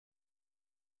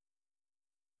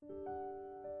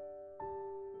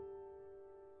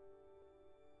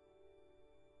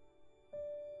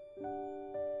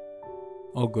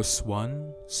August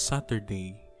 1,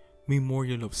 Saturday,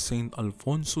 Memorial of Saint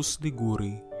Alphonsus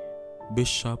Liguori,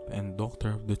 Bishop and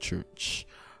Doctor of the Church.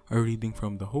 A reading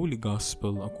from the Holy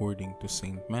Gospel according to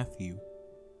Saint Matthew.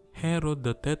 Herod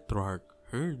the Tetrarch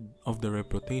heard of the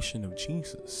reputation of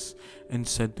Jesus and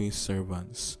said to his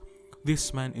servants,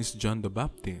 "This man is John the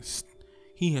Baptist.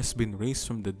 He has been raised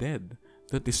from the dead.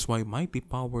 That is why mighty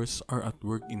powers are at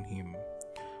work in him."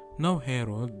 Now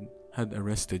Herod had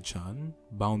arrested John,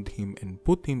 bound him, and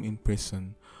put him in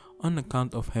prison on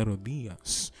account of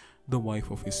Herodias, the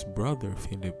wife of his brother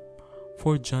Philip.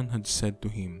 For John had said to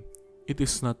him, "It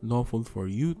is not lawful for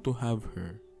you to have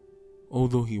her."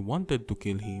 Although he wanted to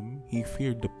kill him, he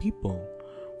feared the people,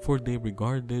 for they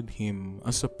regarded him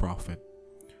as a prophet.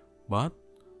 But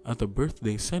at a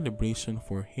birthday celebration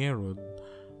for Herod,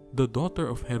 the daughter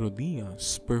of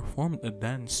Herodias performed a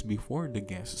dance before the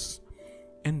guests,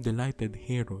 and delighted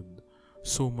Herod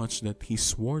so much that he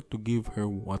swore to give her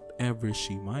whatever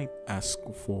she might ask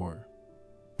for.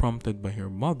 Prompted by her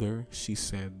mother, she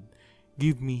said,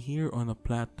 "Give me here on a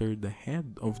platter the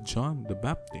head of John the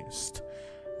Baptist."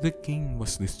 The king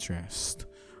was distressed,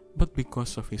 but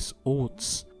because of his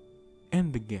oaths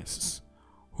and the guests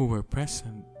who were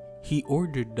present, he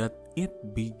ordered that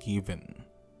it be given.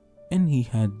 And he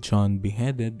had John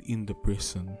beheaded in the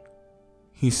prison.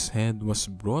 His head was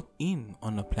brought in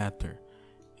on a platter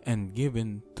and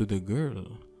given to the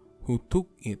girl, who took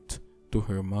it to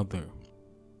her mother.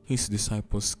 His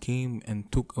disciples came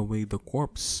and took away the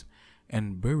corpse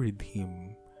and buried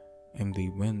him, and they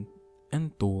went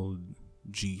and told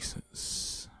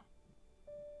Jesus.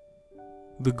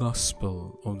 The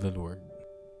Gospel of the Lord.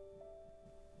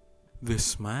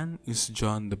 This man is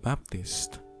John the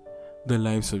Baptist. The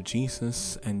lives of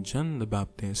Jesus and John the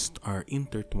Baptist are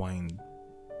intertwined.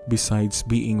 Besides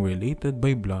being related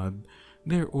by blood,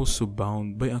 they are also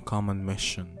bound by a common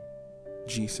mission.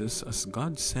 Jesus, as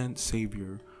God's sent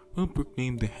Savior, will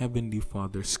proclaim the Heavenly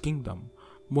Father's kingdom,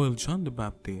 while John the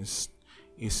Baptist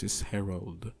is his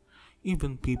herald.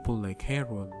 Even people like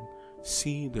Herod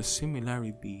see the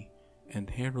similarity, and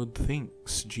Herod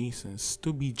thinks Jesus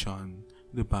to be John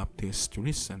the Baptist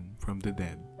risen from the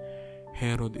dead.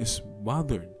 Herod is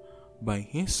bothered by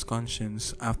his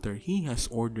conscience after he has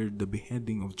ordered the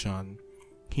beheading of John.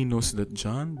 He knows that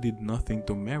John did nothing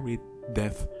to merit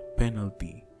death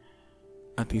penalty.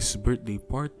 At his birthday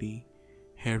party,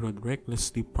 Herod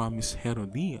recklessly promised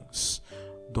Herodias'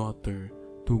 daughter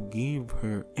to give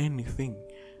her anything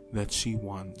that she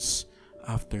wants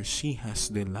after she has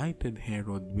delighted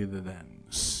Herod with a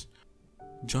dance.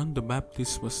 John the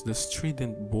Baptist was the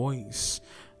strident voice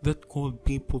that called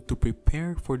people to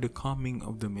prepare for the coming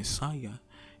of the Messiah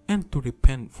and to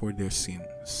repent for their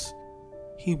sins.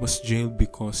 He was jailed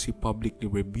because he publicly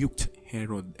rebuked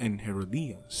Herod and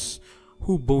Herodias,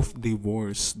 who both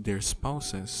divorced their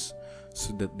spouses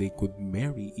so that they could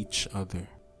marry each other.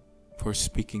 For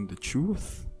speaking the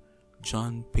truth,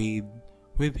 John paid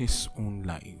with his own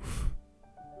life.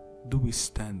 Do we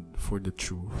stand for the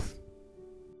truth?